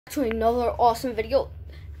To another awesome video.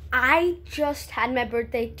 I just had my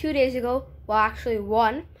birthday 2 days ago. Well, actually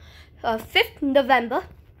 5th November.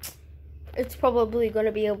 It's probably going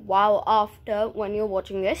to be a while after when you're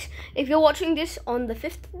watching this. If you're watching this on the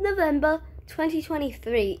 5th November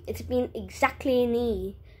 2023, it's been exactly a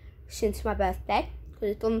year since my birthday,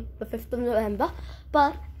 because it's on the 5th of November.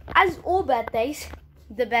 But as all birthdays,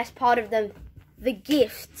 the best part of them, the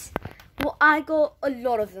gifts. Well, I got a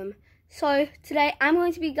lot of them. So today I'm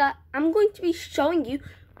going to be showing you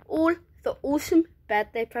all the awesome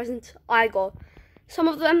birthday presents I got. Some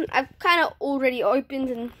of them I've kind of already opened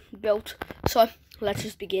and built. So let's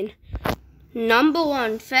just begin. Number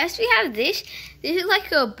one, first we have this. This is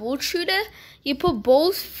like a ball shooter. You put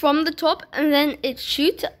balls from the top and then it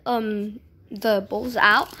shoots the balls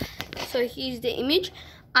out. So here's the image.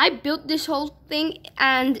 I built this whole thing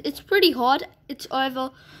and it's pretty hard. It's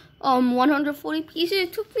over 140 pieces.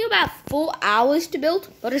 It took me about 4 hours to build,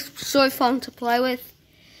 but it's so fun to play with.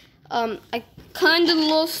 I kind of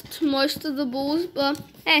lost most of the balls, but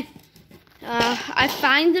hey, I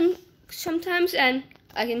find them sometimes and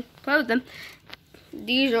I can play with them.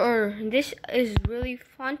 This is really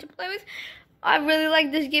fun to play with. I really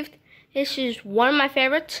like this gift. This is one of my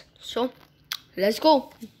favorites. So let's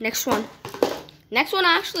go. Next one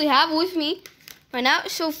I actually have with me right now.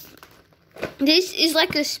 So this is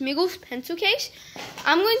like a Smiggles pencil case.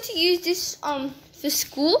 I'm going to use this for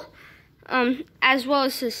school, as well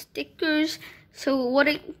as the stickers. So what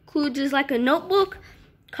it includes is like a notebook,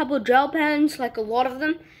 a couple of gel pens, like a lot of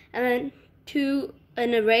them, and then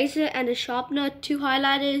an eraser and a sharpener, 2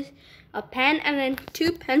 highlighters, a pen, and then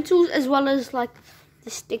 2 pencils, as well as like the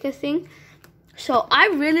sticker thing. So I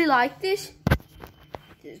really like this.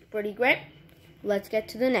 This is pretty great. Let's get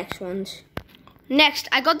to the next ones. Next,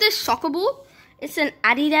 I got this soccer ball. It's an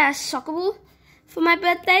Adidas soccer ball for my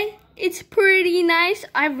birthday. It's pretty nice.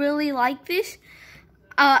 I really like this.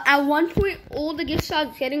 At one point, all the gifts I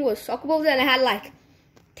was getting was soccer balls, and I had like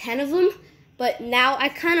 10 of them. But now I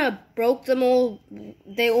kind of broke them all.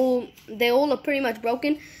 They all are pretty much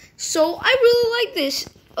broken. So I really like this.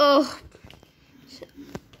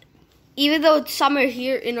 Even though it's summer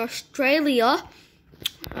here in Australia,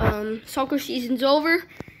 soccer season's over.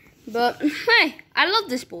 But hey, I love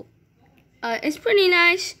this ball. It's pretty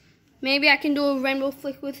nice. Maybe I can do a rainbow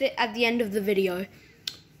flick with it at the end of the video.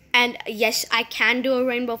 And yes, I can do a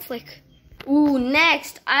rainbow flick. Ooh,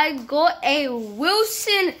 next I got a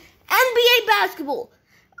Wilson NBA basketball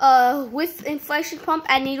with inflation pump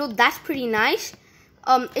and needle. That's pretty nice.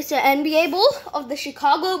 It's an NBA ball of the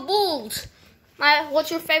Chicago Bulls. What's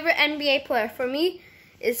your favorite NBA player? For me,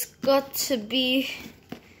 it's got to be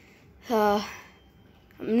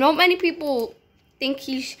not many people think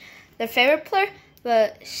he's their favorite player,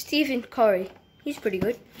 but Stephen Curry. He's pretty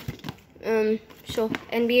good. So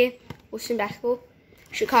NBA, Wilson basketball,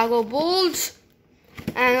 Chicago Bulls,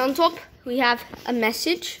 and on top we have a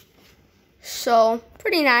message. So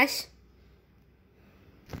pretty nice.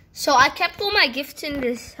 So I kept all my gifts in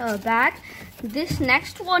this bag. This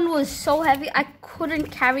next one was so heavy I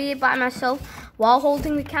couldn't carry it by myself while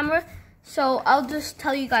holding the camera. So I'll just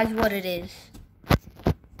tell you guys what it is.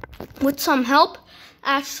 With some help,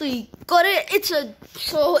 I actually got it.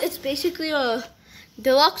 It's basically a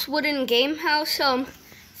deluxe wooden game house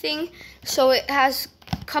thing. So it has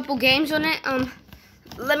a couple games on it.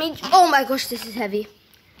 Oh my gosh, this is heavy.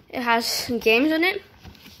 It has games on it.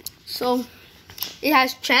 So it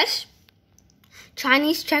has chess,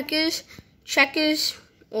 Chinese checkers,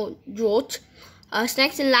 or draught,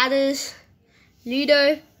 snakes and ladders,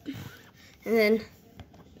 Ludo, and then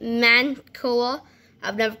Mancoa.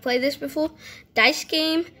 I've never played this before. Dice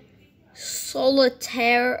game,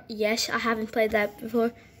 solitaire. Yes, I haven't played that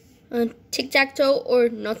before. Tic-tac-toe or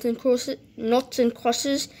noughts and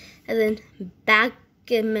crosses, and then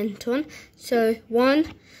badminton. So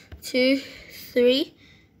 1, 2, 3,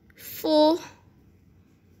 4,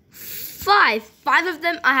 5. 5 of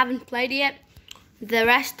them I haven't played yet. The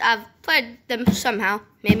rest I've played them somehow,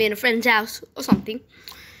 maybe in a friend's house or something.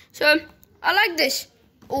 So I like this.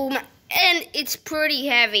 And it's pretty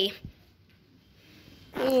heavy.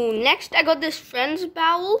 Next I got this Friends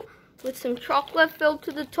bowl with some chocolate filled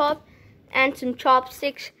to the top and some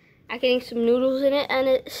chopsticks. I'm getting some noodles in it, and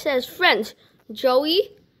it says, "Friends,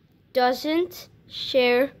 Joey doesn't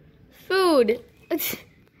share food."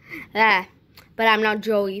 But I'm not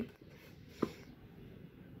Joey.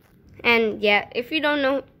 And yeah, if you don't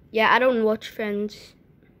know, I don't watch Friends.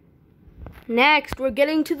 Next, we're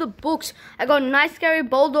getting to the books. I got Nice Scary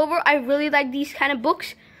Bowled Over. I really like these kind of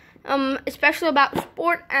books, especially about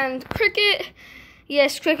sport and cricket.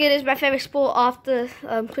 yes, cricket is my favorite sport.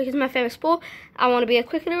 Cricket is my favorite sport. I want to be a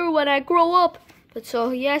cricketer when I grow up. But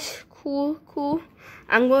so, yes, cool.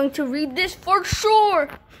 I'm going to read this for sure.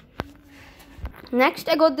 Next,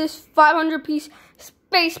 I got this 500-piece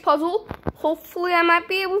space puzzle. Hopefully, I might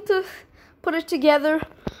be able to put it together.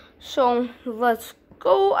 So, let's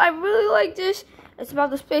go. I really like this. It's about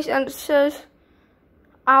the space, and it says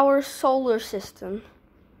our solar system.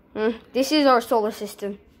 This is our solar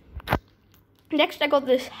system. Next, I got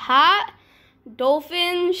this hat.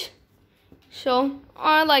 Dolphins. So,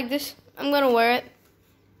 I like this. I'm going to wear it.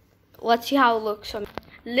 Let's see how it looks.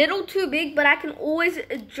 Little too big, but I can always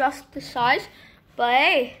adjust the size. But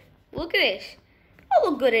hey, look at this. I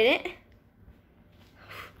look good in it.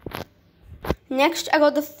 Next, I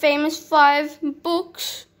got the famous 5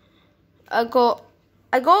 books. I got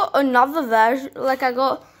another version. Like I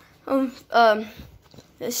got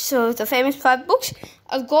so the famous 5 books.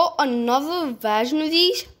 I've got another version of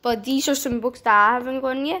these, but these are some books that I haven't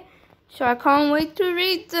gotten yet. So I can't wait to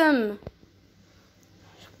read them.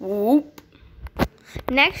 Whoop.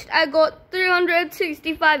 Next, I got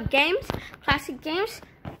 365 games, classic games.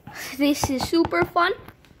 This is super fun.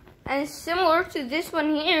 And it's similar to this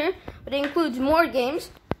one here, but it includes more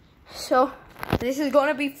games. So, this is going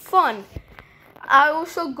to be fun. I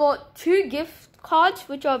also got 2 gift cards,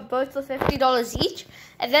 which are both for $50 each.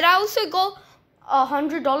 And then I also got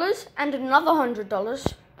 $100 and another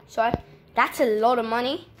 $100. So, that's a lot of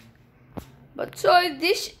money. But so,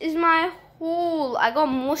 this is my haul. I got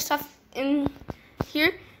more stuff in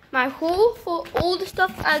here. My haul for all the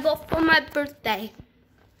stuff I got for my birthday.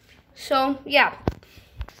 So, yeah.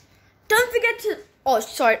 Don't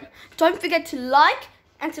forget to like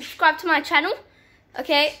and subscribe to my channel.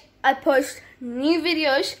 Okay, I post new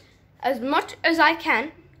videos as much as I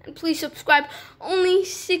can. And please subscribe. Only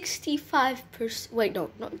 65%, wait, no,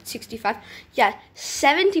 not 65. Yeah,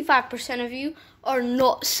 75% of you are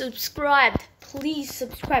not subscribed. Please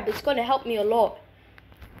subscribe. It's going to help me a lot.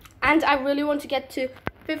 And I really want to get to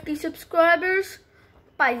 50 subscribers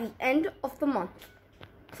by the end of the month.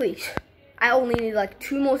 Please. I only need like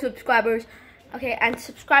 2 more subscribers. Okay, and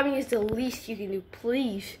subscribing is the least you can do,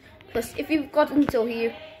 please. Plus, if you've gotten until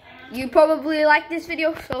here, you probably like this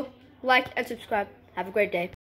video, so like and subscribe. Have a great day.